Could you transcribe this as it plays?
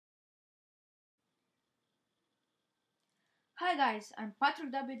Hi guys, I'm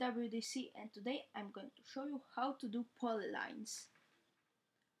Patrick WWDC and today I'm going to show you how to do polylines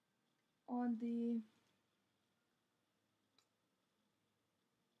on the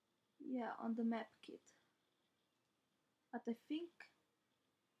map kit. But I think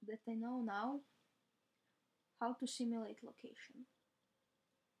that I know now how to simulate location.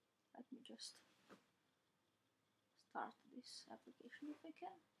 Let me just start this application if I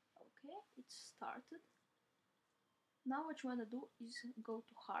can. Okay, it's started. Now what you want to do is go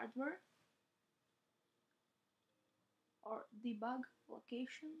to hardware or debug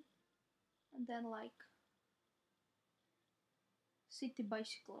location and then like city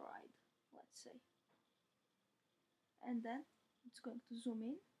bicycle ride, let's say. And then it's going to zoom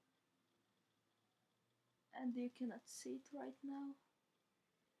in and you cannot see it right now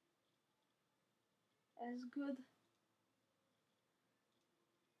as good.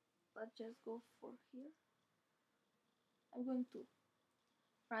 Let's just go for here. I'm going to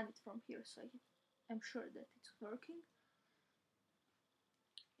run it from here so I'm sure that it's working.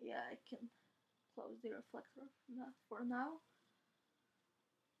 Yeah, I can close the reflector for now.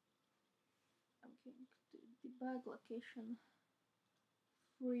 I'm going to debug location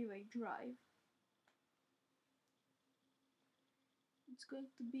freeway drive. It's going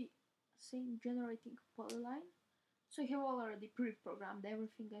to be saying generating polyline. So I have already pre-programmed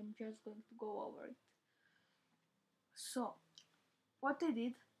everything, I'm just going to go over it. So what I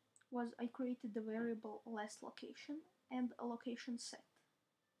did was I created the variable last location and a location set.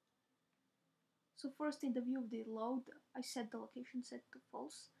 So first in the view of the load, I set the location set to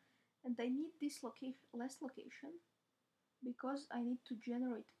false, and I need this last location because I need to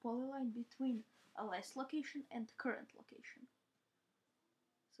generate polyline between a last location and current location.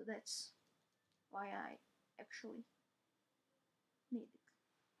 So that's why I actually need it.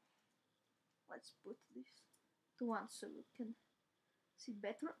 Let's put this to 1 so we can see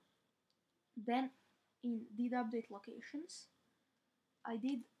better. Then in did update locations, I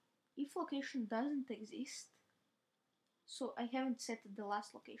did if location doesn't exist, so I haven't set the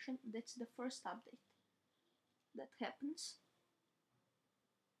last location. That's the first update that happens.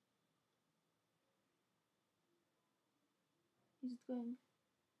 Is it going?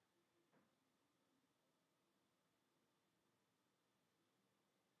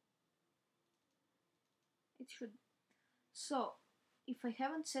 It should. So if I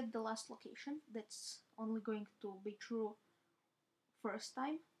haven't set the last location, that's only going to be true first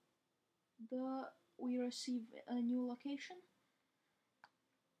time we receive a new location.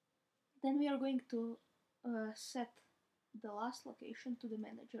 Then we are going to set the last location to the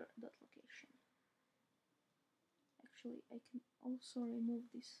manager.location. Actually, I can also remove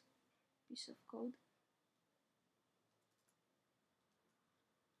this piece of code.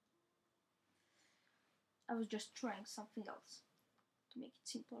 I was just trying something else to make it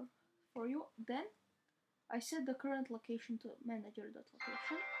simpler for you. Then I set the current location to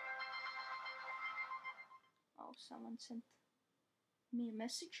manager.location. Oh, someone sent me a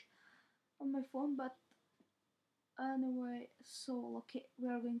message on my phone, but anyway, so we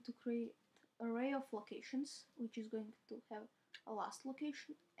are going to create an array of locations, which is going to have a last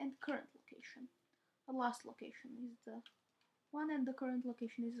location and current location. The last location is the one and the current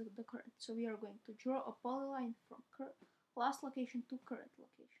location is the current. So we are going to draw a polyline from last location to current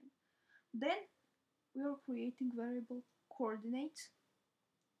location. Then we are creating variable coordinates,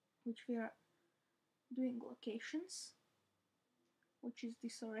 which we are doing locations, which is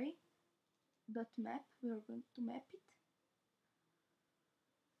this array dot map. We are going to map it.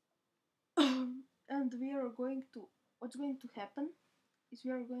 And we are going to, what's going to happen is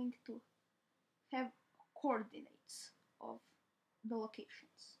we are going to have coordinates of the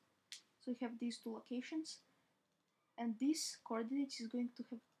locations. So we have these two locations, and this coordinates is going to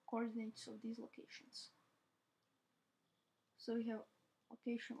have coordinates of these locations. So we have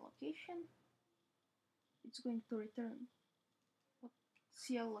location, it's going to return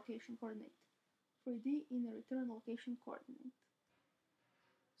CL location coordinate 3D in a return location coordinate.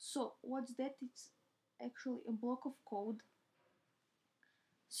 So what's that? It's actually a block of code.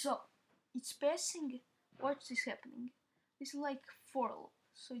 So it's passing, what is happening? This is like for loop.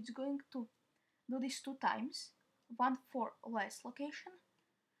 So it's going to do this 2 times, one for last location,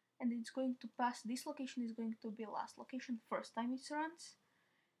 and it's going to pass this location is going to be last location first time it runs,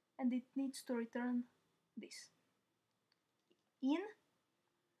 and it needs to return this in,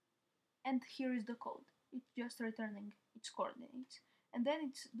 and here is the code. It's just returning its coordinates, and then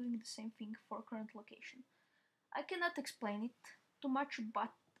it's doing the same thing for current location. I cannot explain it too much,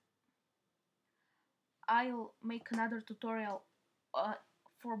 but I'll make another tutorial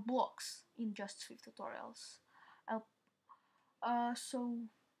for blocks in Just Swift tutorials. so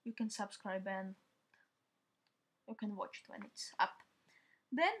you can subscribe and you can watch it when it's up.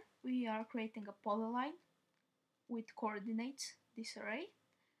 Then we are creating a polyline with coordinates, this array,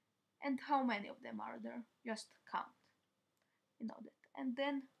 and how many of them are there, just count, you know that. And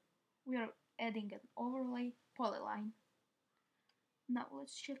then we are adding an overlay polyline. Now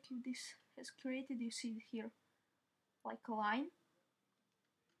let's check if this has created. You see here like a line.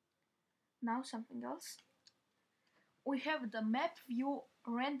 Now something else. We have the map view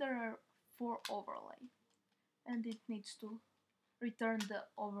renderer for overlay, and it needs to return the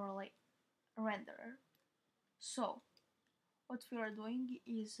overlay renderer. So what we are doing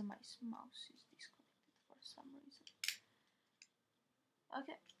is, my mouse is disconnected for some reason.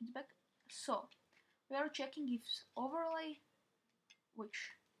 Okay, it's back. So we are checking if overlay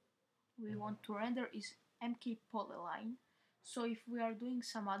which we want to render is MKPolyline. So if we are doing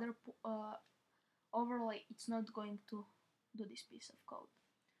some other overlay, it's not going to do this piece of code.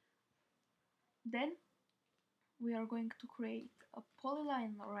 Then we are going to create a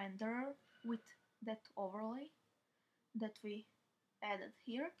polyline renderer with that overlay that we added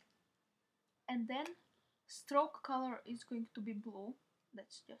here, and then stroke color is going to be blue.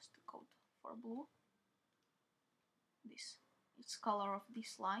 That's just the code for blue. This is color of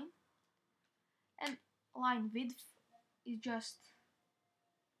this line, and line width is just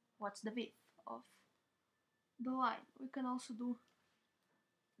what's the width of the line. We can also do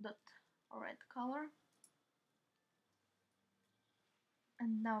that red color,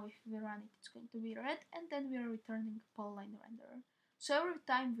 and now if we run it, it's going to be red, and then we are returning polyline renderer. So every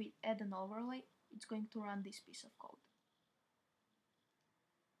time we add an overlay, it's going to run this piece of code.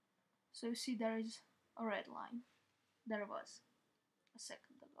 So you see there is a red line. There was a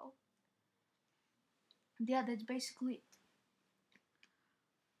second ago. And yeah, that's basically it.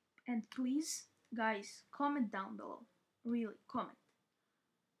 And please, guys, comment down below. Really, comment.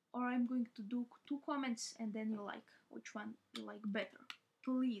 Or I'm going to do 2 comments and then you like which one you like better.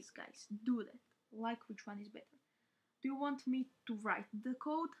 Please, guys, do that. Like which one is better. Do you want me to write the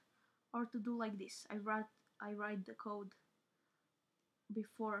code or to do like this? I write the code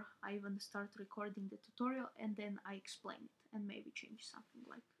before I even start recording the tutorial, and then I explain it and maybe change something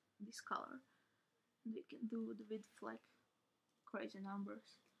like this color. And we can do the width like crazy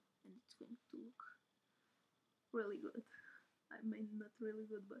numbers, and it's going to look really good. I mean, not really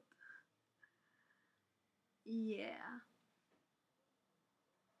good, but yeah.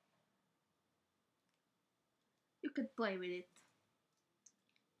 You can play with it.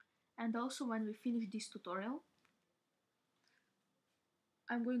 And also, when we finish this tutorial,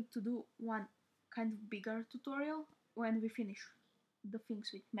 I'm going to do one kind of bigger tutorial when we finish the things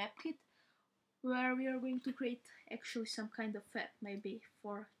with MapKit, where we are going to create actually some kind of app, maybe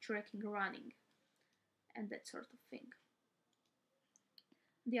for tracking running and that sort of thing.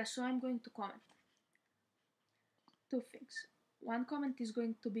 Yeah, so I'm going to comment 2 things. One comment is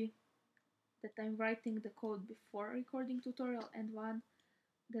going to be that I'm writing the code before recording tutorial, and one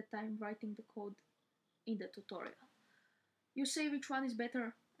that I'm writing the code in the tutorial. You say which one is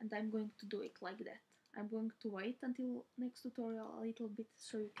better, and I'm going to do it like that. I'm going to wait until next tutorial a little bit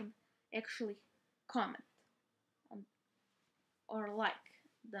so you can actually comment on, or like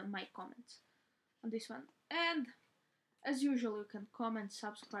my comments on this one. And as usual, you can comment,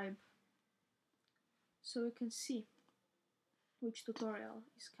 subscribe, so you can see which tutorial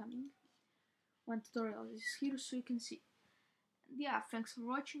is coming. One tutorial is here, so you can see. And yeah, thanks for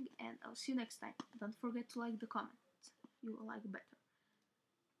watching, and I'll see you next time. Don't forget to like the comment you like better.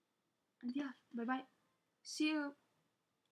 And yeah, bye bye. See you.